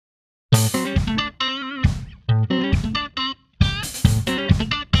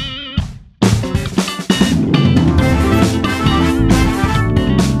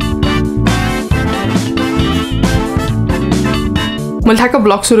मैले ठ्याक्क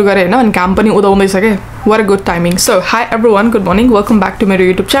ब्लग सुरु गरेँ हैन अनि घाम पनि उदाउँदैछ के what a good timing. So hi everyone, good morning, welcome back to मेरो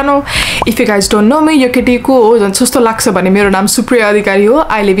YouTube channel. If you guys don't know me, यो केटी को हो जन जस्तो लाग्छ भने मेरो नाम सुप्रिया अधिकारी हो.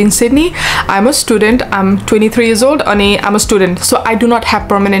 I live in Sydney. I'm a student. I'm 23 years old अनि I'm a student. So I do not have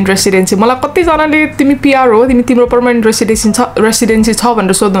permanent residency. मलाई कति जनाले तिमी PR हो, तिमी तिम्रो permanent residency छ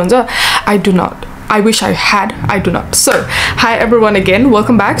भनेर सोध्नुहुन्छ. I do not. I wish I had. I do not. So, hi everyone again.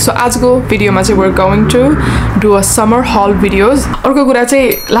 Welcome back. So, आजको भिडियोमा चाहिँ we're going to do a summer haul videos. अर्को कुरा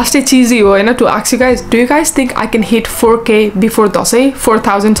चाहिँ लास्टै cheesy हो हैन to ask you guys. Do you guys think I can hit 4K before Dashain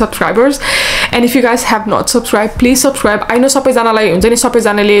 4,000 subscribers? And if you guys have not subscribed, please subscribe. I know सबैजनालाई हुन्छ नि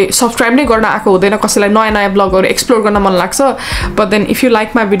सबैजनाले subscribe नै गर्न आएको हुँदैन कसैलाई नयाँ ब्लगहरु एक्सप्लोर गर्न मन लाग्छ. But then if you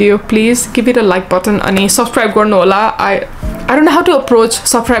like my video, please give it a like button अनि subscribe गर्नु होला. I don't know how to approach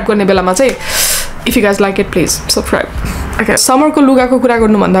subscribe गर्ने बेलामा चाहिँ. If you guys like it, please subscribe. Okay, summer ko luga ko kura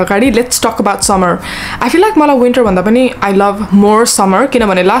garnu bhanda agadi let's talk about summer. I feel like मलाई winter भन्दा पनि I love more summer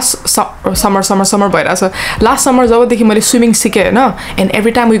किनभने last summer भइराछ. Last summer जबदेखि मैले swimming सिके हैन and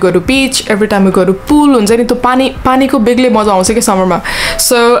every time we go to beach, every time we go to pool हुन्छ नि त्यो पानीको बेग्लै मजा आउँछ के समरमा.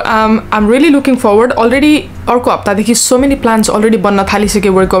 So I'm really looking forward. Already अर्को हप्तादेखि so many plans already बन्न थालिसके.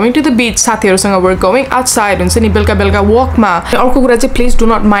 We're going to the beach साथीहरुसँग we're going outside हुन्छ नि बेलुका वकमा. अर्को कुरा चाहिँ please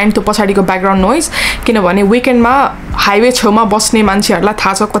do not mind त्यो पछाडीको background noise किनभने weekendमा हाइवे छेउमा बस्ने मान्छेहरुलाई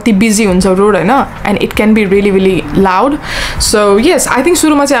थाहा छ कति बिजी हुन्छ रोड हैन and it can be really loud. So yes, I think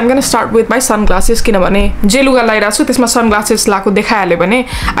सुरुमा चाहिँ I'm going to start with my sunglasses किनभने जे लुगा लाइरा छु त्यसमा sunglasses लाको देखाइहाले भने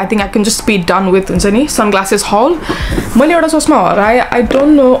I think I can just be done with हुन्छ नि sunglasses haul. मैले एउटा चस्मा हराए. I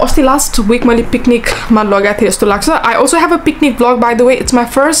don't know अस्ति last week मैले पिकनिकमा लगाएको थिए जस्तो लाग्छ. I also have a picnic vlog by the way. It's my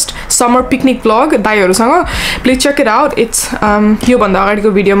first summer picnic vlog दाइहरुसँग. Please check it out. It's यो भन्दा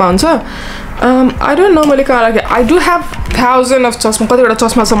अगाडिको भिडियोमा हुन्छ. I don't know मैले कहाँ राखे. I do have thousands of चस्मा कतिवटा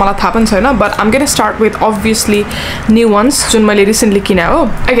चस्मा छ मलाई थाहा पनि छैन but I'm going to start with obviously new ones जुन मैले recently किने हो.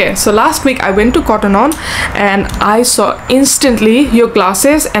 Okay, so last week I went to Cotton On and I saw instantly your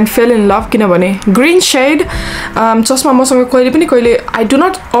glasses and fell in love किनभने green shade चस्मा मसँग कहिले I do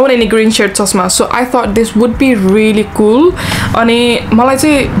not own any green shade चस्मा so I thought this would be really cool अनि मलाई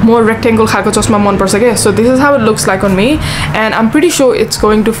चाहिँ more rectangle खालको चस्मा मन पर्छ के. So this is how it looks like on me and I'm pretty sure it's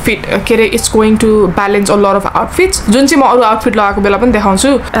going to fit it's going to balance a lot of outfits जुन चाहिँ म अरु आउटफिट लगाएको बेला पनि देखाउँछु.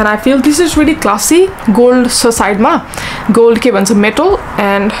 And I feel this is really classy. Gold छ साइडमा gold के भन्छ metal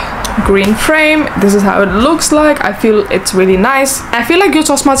and green frame. This is how it looks like. I feel it's really nice. I feel like यो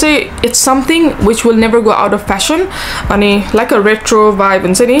चस्मा चाहिँ it's something which will never go out of fashion अनि like a retro vibe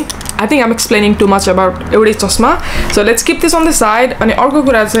हुन्छ नि. I think I'm explaining too much about एउटै चस्मा. So let's keep this on the side. अनि अर्को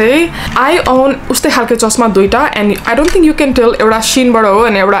कुरा चाहिँ I own उस्तै खालको चस्मा दुईटा and I don't think you can tell एउटा Shein बाट हो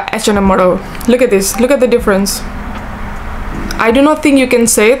अनि एउटा H&M बाट हो. Look at this. Look at the difference. I do not think you can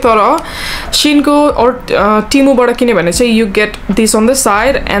say तर Shein को or Temu बाट किने भने चाहिँ you get this on the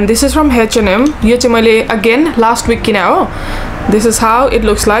side and this is from H&M. यो चाहिँ मैले again last week किने हो. This is how it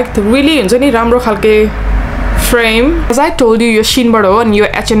looks like. Really हुन्छ नि राम्रो खालके frame. As I told you यो Shein बाट हो अनि यो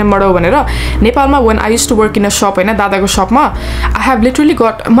H&M बाट हो भनेर नेपालमा when I used to work in a shop हैन दादाको शपमा I have literally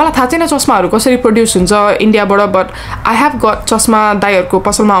got मलाई थाहा छैन चस्माहरु कसरी प्रोड्युस हुन्छ इन्डियाबाट but I have got चस्मा दाइहरुको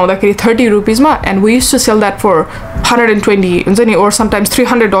पसलमा आउँदाखेरि 30 रुपैयाँ मा and we used to sell that for 120 हुन्छ नि or sometimes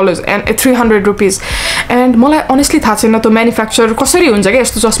 $300 and 300 rupees and मलाई honestly थाहा छैन त्यो म्यानुफ्याक्चर कसरी हुन्छ के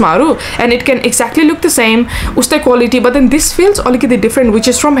यस्तो चस्माहरु and it can exactly look the same उस्तै quality but then this feels अलिकति different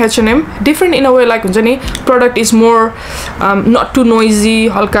which is from H&M different in a way like हुन्छ नि product is more not too noisy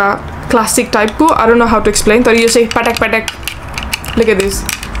halka classic type ko. I don't know how to explain तर यो चाहिँ patak look at this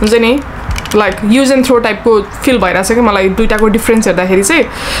हुन्छ नि like use and throw type को feel भइराछ के मलाई दुईटाको डिफरेन्स हेर्दाखेरि चाहिँ.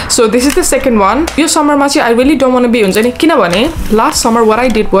 So this is the second one. यो समरमा चाहिँ I really don't want to be हुन्छ नि किनभने last summer what I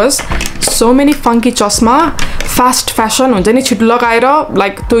did was so many funky चस्मा fast fashion हुन्छ नि छिटो लगाएर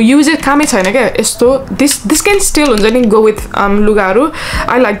like त्यो use कामै छैन के यस्तो this can still हुन्छ नि go with लुगाहरु.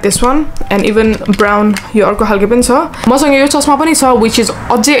 I like this one and even brown यो अर्को खालको पनि छ. मसँग यो चस्मा पनि छ which is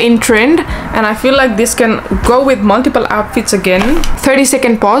अझै in trend and I feel like this can go with multiple outfits again.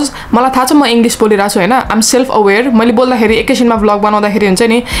 30-second pause. मलाई थाहा छ म इंग्लिश बोलिराछु हैन. I'm self aware. मैले बोल्दाखेरि एकैछिनमा vlog बनाउँदाखेरि हुन्छ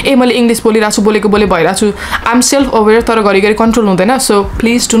नि ए मैले इंग्लिश बोलिराछु बोलेको भइराछु. I'm self aware तर घरिघरि कन्ट्रोल हुँदैन. So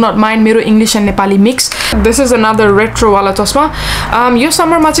please do not mind मेरो English and Nepali mix. This is another retro वाला चस्मा. यो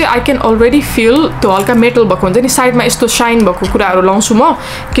समरमा चाहिँ I can already feel त्यो हल्का मेटल भएको हुन्छ नि साइडमा यस्तो शाइन भएको कुराहरु लाउँछु म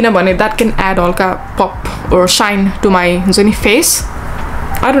किनभने that can add हल्का pop or shine to my हुन्छ नि face.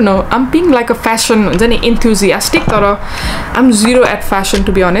 I don't know, I'm being like a fashion हुन्छ नि enthusiastic तर I'm zero at fashion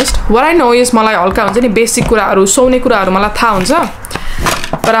to be honest. What I know is मलाई हल्का हुन्छ नि बेसिक कुराहरु सोउने कुराहरु मलाई थाहा हुन्छ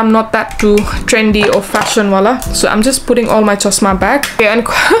but I'm not that too trendy or fashion wala, so I'm just putting all my chasma back. And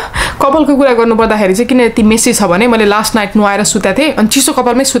couple को कुरा गर्नु पर्दाखेरि चाहिँ किन यति मेसी छ भने मैले लास्ट नाइट नुहाएर सुता थिए अनि चिसो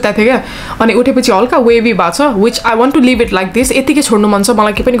कपालमै सुता थिए क्या, अनि उठेपछि हल्का वेभी भएको छ, which I want to leave it like this. यतिकै छोड्नु मन छ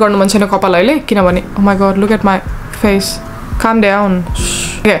मलाई, के पनि गर्नु मन छैन कपाल अहिले, किनभने oh my god look at my face, calm down.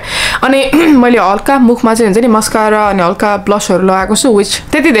 Okay. अनि मैले हल्का मुखमा चाहिँ हुन्छ नि मस्कारा अनि हल्का ब्लसहरू लगाएको छु, which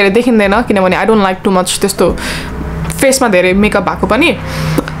त्यति धेरै देखिँदैन किनभने I don't like too much त्यस्तो फेसमा धेरै मेकअप भएको पनि,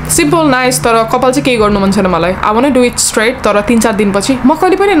 सिम्पल नाइस, तर कपाल चाहिँ केही गर्नु मन छैन मलाई. I want to do it straight, तर 3-4 दिनपछि म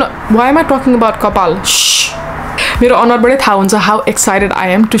कहिले पनि why am I talking about कपाल, मेरो अनुहारबाटै थाहा हुन्छ how excited I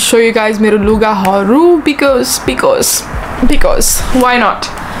am to show you guys मेरो लुगाहरू, because why not.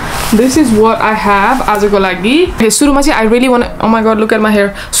 This is what I have आजको लागि. सुरुमा चाहिँ I really want to, oh my god look at my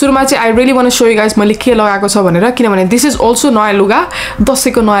hair. सुरुमा चाहिँ I really want to show you guys मैले के लगाएको छ भनेर, किनभने this is also नयाँ लुगा,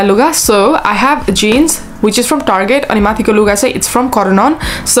 दसैँको नयाँ लुगा. So I have jeans which is from Target अनि माथिको लुगा चाहिँ it's from Cotton On.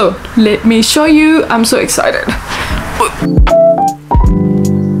 So let me show you. I'm so excited.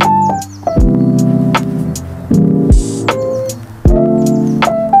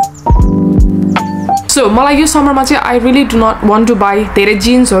 So मलाई यो समरमा चाहिँ I really do not want to buy धेरै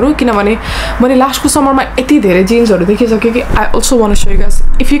jeansहरू, किनभने मैले लास्टको समरमा यति धेरै jeansहरू देखिसकेँ कि I also want to show you guys.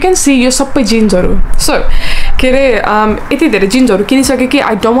 If you can see यो सबै jeansहरू, so के अरे यति धेरै jeansहरू किनिसकेँ कि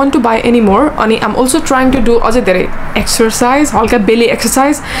I don't want to buy anymore. अनि I'm also trying to do अझै धेरै exercise, हल्का belly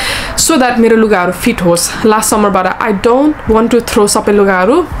exercise, so that मेरो लुगाहरू fit होस् last समरबाट. I don't want to throw सबै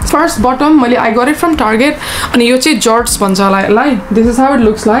लुगाहरू. First bottom मैले I got it from Target अनि यो चाहिँ jorts भन्छ यसलाई. This is how it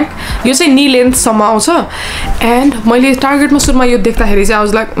looks like. यो चाहिँ knee length सम्म आउँछ. And मैले टार्गेटमा सुरुमा यो देख्दाखेरि चाहिँ I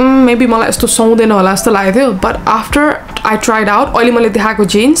was like maybe मलाई यस्तो सुहाउँदैन होला जस्तो लागेको थियो, but after I tried out अहिले मैले देखाएको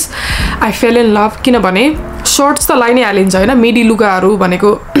jeans I fell in love, किनभने शर्ट्स त लाइ नै हालिन्छ हैन, मिडी लुगाहरू भनेको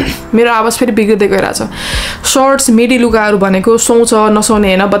मेरो आवाज फेरि बिग्रिदै गइरहेछ. शर्ट्स मिडी लुगाहरू भनेको सुहाउँछ नसुहाउने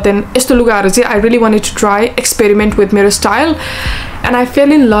हैन, but then यस्तो लुगाहरू चाहिँ I really wanted to try experiment with मेरो style and I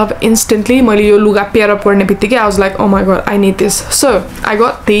fell in love instantly. मैले यो लुगा पेयर अप गर्ने बित्तिकै I was like oh my god I need this. So I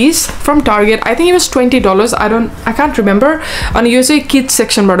got these from Target. I think it was $20. I can't remember. अनि यो चाहिँ kids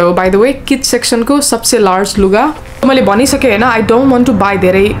section बाट हो, by the way. kids section को सबसे large लुगा. मैले भनिसके हैन I don't want to buy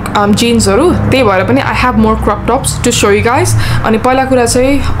धेरै jeansहरू, त्यही भएर पनि I have more crop tops to show you guys. अनि पहिला कुरा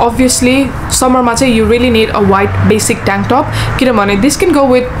चाहिँ obviously समरमा चाहिँ you really need a white basic tank top, किनभने this can go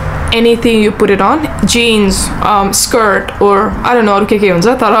with anything you put it on, jeans, skirt or I don't know अरु के हुन्छ,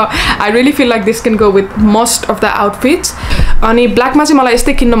 तर I really feel like this can go with most of the outfits. अनि black मा चाहिँ मलाई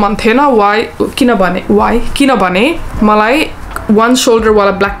यस्तै किन्न मन थिएन. किनभने मलाई one shoulder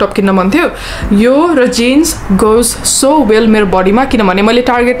वाला ब्ल्याक टप किन्न मन थियो. यो र जीन्स goes so well मेरो बडीमा, किनभने मैले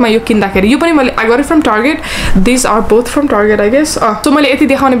टार्गेटमा यो किन्दाखेरि, यो पनि मैले I got it from Target. These are both from Target I guess. So मैले यति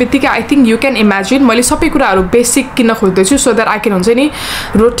देखाउने बित्तिकै I think you can imagine मैले सबै कुराहरू बेसिक किन्न खोज्दै छु, so that I can हुन्छ नि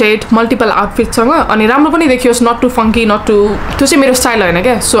rotate multiple outfits सँग, अनि राम्रो पनि देखियोस्, not too funky, not too, त्यो चाहिँ मेरो स्टाइल हैन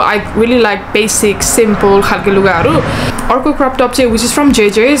के. So I really like basic simple खालको लुगाहरू. अर्को क्रप टप चाहिँ which is from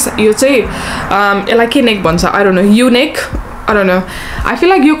JJ's. यो चाहिँ यसलाई के नेक भन्छ I don't know, U neck, I don't know. I feel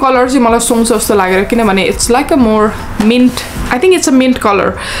like यो कलर चाहिँ मलाई सुहाउँछ जस्तो लागेर, किनभने it's like a more mint, I think it's a mint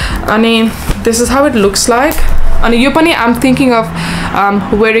color. अनि this is how it looks like. अनि यो पनि I'm thinking of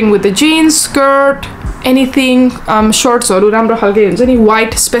wearing with the jeans, skirt, anything, shortsहरू राम्रो खालके हुन्छ नि,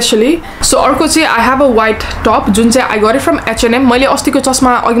 white especially. So अर्को चाहिँ I have a white top जुन चाहिँ I got it from H&M. मैले अस्तिको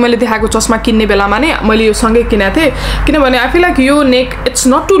चस्मा, अघि मैले देखाएको चस्मा किन्ने बेलामा नै मैले यो सँगै किनेको थिएँ, किनभने I feel like यो नेक it's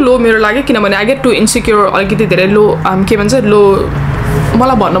not too low मेरो लागि, किनभने I get too insecure, अलिकति धेरै लो के भन्छ लो,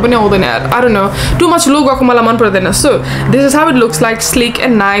 मलाई भन्न पनि आउँदैन यार, I don't know, too much लो गएको मलाई मन पर्दैन. So this is how it looks like, sleek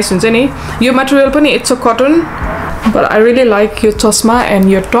and nice हुन्छ नि. यो material पनि it's a cotton, but I really like यो चस्मा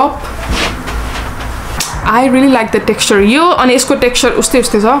and your top. I really like the texture. यो अनि यसको टेक्सचर उस्तै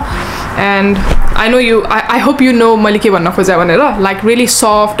छ, and I know you, I hope you know मैले के भन्न खोजे भनेर, like really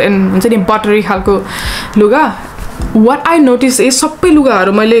soft and हुन्छ नि buttery खालको लुगा. What I notice is सबै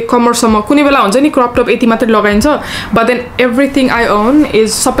लुगाहरू मैले कमरसम्म, कुनै बेला हुन्छ नि क्रप टप यति मात्रै लगाइन्छ, but then everything I own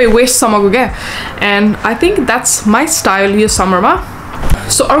is सबै वेस्ट सम्मको क्या, and I think that's my style यो समरमा.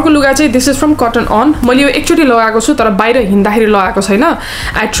 So अर्को लुगा चाहिँ this is from Cotton On. मैले यो एकचोटि लगाएको छु तर बाहिर हिँड्दाखेरि लगाएको छैन.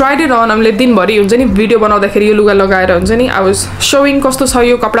 I tried it on, हामीले दिनभरि हुन्छ नि भिडियो बनाउँदाखेरि यो लुगा लगाएर हुन्छ नि I was showing कस्तो छ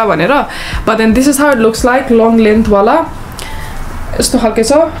यो कपडा भनेर, but then this is how it looks like, long length वाला यस्तो खालके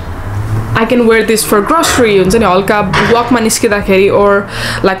छ. I can wear this for grocery हुन्छ नि हल्का वकमा निस्किँदाखेरि, or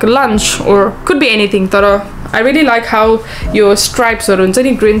like lunch, or could be anything. तर I really like how यो स्ट्राइप्सहरू हुन्छ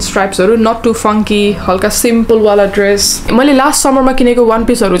नि, ग्रीन स्ट्राइप्सहरू, not too funky, हल्का सिम्पल वाला ड्रेस. मैले लास्ट समरमा किनेको वान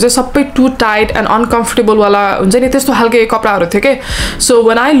पिसहरू चाहिँ सबै टू टाइट एन्ड अनकम्फर्टेबल वाला हुन्छ नि त्यस्तो खालके कपडाहरू थियो के. So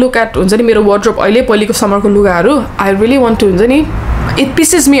when I look at हुन्छ नि मेरो वार्डरोब अहिले पहिलेको समरको लुगाहरू, I really want to हुन्छ नि इट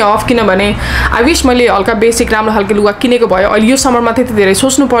पिसेस मी अफ किनभने आई विश मैले हल्का बेसिक राम्रो खालको लुगा किनेको भयो अहिले यो समरमा त्यति धेरै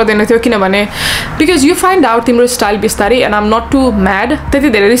सोच्नु पर्दैन थियो किनभने बिकज यु फाइन्ड आउट तिम्रो स्टाइल बिस्तारै and I'm not to mad त्यति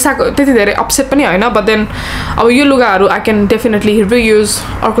धेरै रिसाएको त्यति धेरै अपसेट पनि होइन बट देन अब यो लुगाहरू आई क्यान डेफिनेटली रियुज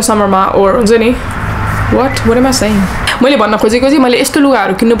अर्को समरमा ओर हुन्छ नि वाट एम आई सेइङ मैले भन्न खोजेको चाहिँ मैले यस्तो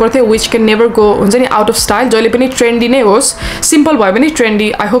लुगाहरू किन्नु पर्थ्यो विच क्यान नेभर गो हुन्छ नि आउट अफ स्टाइल जहिले पनि ट्रेन्डी नै होस् सिम्पल भयो भने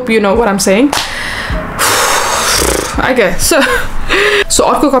trendy I hope you know what I'm saying Okay, so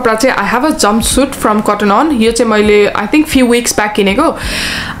अर्को कपडा चाहिँ I have a jumpsuit from Cotton On यो चाहिँ मैले I think few weeks back किनेको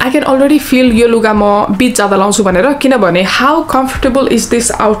I can already feel यो लुगा म बिच जाँदा लाउँछु भनेर किनभने how comfortable is this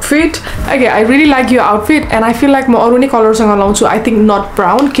outfit okay I really like your outfit and I feel like म अरू नै कलरसँग लाउँछु I think not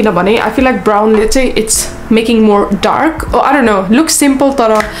brown किनभने I feel like brown ले चाहिँ it's making more dark or I don't know looks simple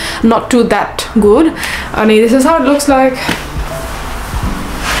तर not too that good अनि this is how it looks like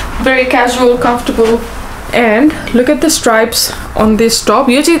very casual comfortable and look at the stripes on this top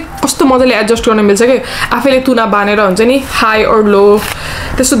यो चाहिँ कस्तो मजाले adjust गर्न मिल्छ के आफैले तुना बानेर हुन्छ नि हाई और लो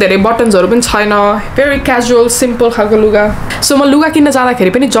त्यस्तो धेरै बटन्सहरु पनि छैन very casual simple खालको लुगा सो म लुगा किन्न जाँदाखेरि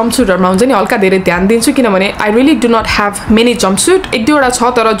पनि जम्पसुटहरुमा हुन्छ नि हल्का धेरै ध्यान दिन्छु किनभने I really do not have many jumpsuit एक दुईवटा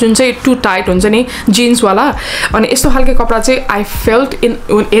छ तर जुन चाहिँ too tight हुन्छ नि जीन्स वाला अनि यस्तो खालको कपडा चाहिँ I felt in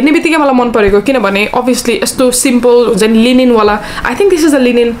हेर्ने बित्तिकै मलाई मन परेको किनभने obviously यस्तो simple हुन्छ नि लिनिन वाला I think this is a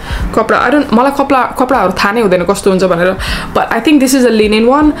linen कपडा I don't मलाई कपडाहरु थाहा नै हुँदैन कस्तो हुन्छ भनेर but I think this is a linen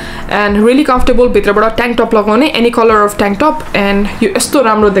one and really comfortable भित्रबाट tank top लगाउने any color of tank top and यो यस्तो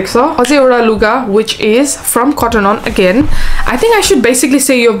राम्रो देख्छ अझै एउटा लुगा which is from Cotton On again I think I should basically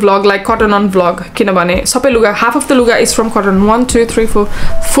say your vlog like Cotton On vlog किनभने सबै लुगा half of the लुगा is from Cotton On 1 2 3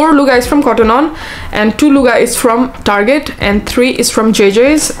 4 लुगा is from Cotton On and 2 लुगा is from Target and 3 is from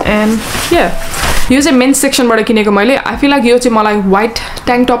JJ's and yeah यो चाहिँ men's सेक्सनबाट किनेको मैले I feel like यो चाहिँ मलाई white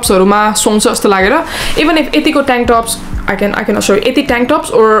tank tops हरुमा सुहाउँछ जस्तो लागेर even if यतिको tank tops I can show you यति tank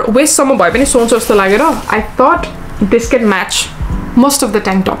tops or waist सम्म भए पनि सुहाउँछ जस्तो लागेर I thought this can match most of the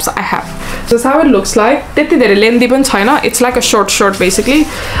tank tops I have. So this is how it looks like. त्यति धेरै लेन्थी पनि छैन it's like a short shirt basically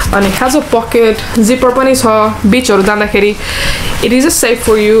and it has a pocket zipper पनि छ बीचहरु जाँदाखेरि it is just safe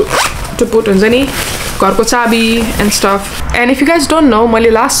for you to put हुन्छ नि घरको चाबी and stuff and if you guys don't know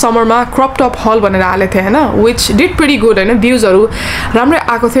मैले last summer मा crop top haul भनेर हालेको थिएँ हैन which did pretty good हैन भ्यूजहरु राम्रै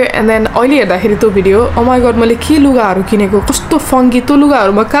आएको थियो and then अहिले हेर्दाखेरि त्यो भिडियो oh my god मैले के लुगाहरु किनेको कस्तो फङ्की त्यो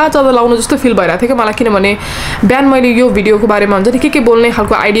लुगाहरु म कहाँ जाँदा लाउनु जस्तो फिल भइरहेको थियो के मलाई किनभने बिहान मैले यो भिडियोको बारेमा हुन्छ नि के बोल्ने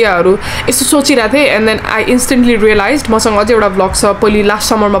खालको आइडियाहरु यस्तो सोचिरहेको थिएँ and then I instantly realized मसँग अझै एउटा vlog छ पहिले लास्ट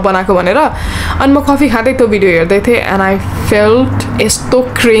समरमा बनाएको भनेर अनि म कफी खाँदै त्यो भिडियो हेर्दै थिएँ and I felt यस्तो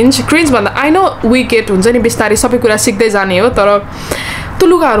cringe भन्दा I know we get हुन्छ नि बिस्तारै सबै कुरा सिक्दै जाने हो तर त्यो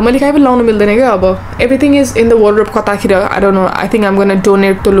लुगाहरु मैले कहीँ पनि लाउन मिल्दैन के अब everything is in the wardrobe कतातिर I don't know I think I'm going to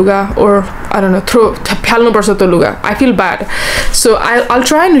donate त्यो लुगा or I don't know throw फाल्नु पर्छ त्यो लुगा I feel bad so I'll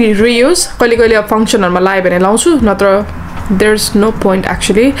try and reuse कहिले अब फंक्सनहरुमा लाए भने लाउँछु नत्र there's no point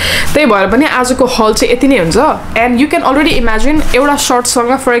actually त्यही भएर पनि आजको हल चाहिँ यति नै हुन्छ and you can already imagine एउटा शर्ट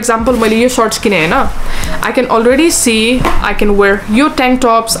सँग for example मैले यो शर्ट्स किने हैन I can already see I can wear यो tank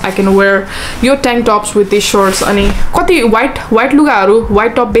tops I can wear यो tank tops with these shorts अनि कति white लुगाहरु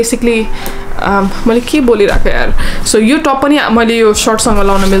white top basically मैले के बोलिराखे यार सो यो टप पनि मैले यो शर्ट सँग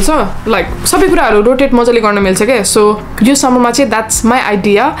लाउन मिल्छ लाइक सबै कुराहरु रोटेट मजाले गर्न मिल्छ के सो यो समरमा चाहिँ that's my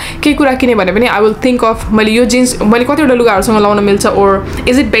idea के कुरा किने भने पनि I will think of मैले यो जीन्स मैले कतिवटा लुगाहरुसँग लाउन मिल्छ or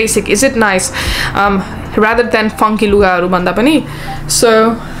is it basic is it nice rather than funky लुगाहरु भन्दा पनि so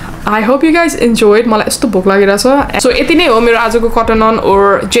I hope you guys enjoyed मलाई यस्तो भोक लागिरहेछ so यति नै हो मेरो आजको Cotton On or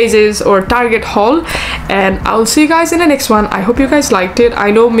JJ's or Target haul and I'll see you guys in the next one I hope you guys liked it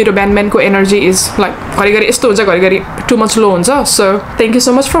I know मेरो बिहान को energy is like घरिघरि यस्तो हुन्छ घरिघरि too much low हुन्छ so thank you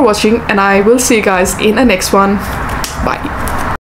so much for watching and I will see you guys in the next one bye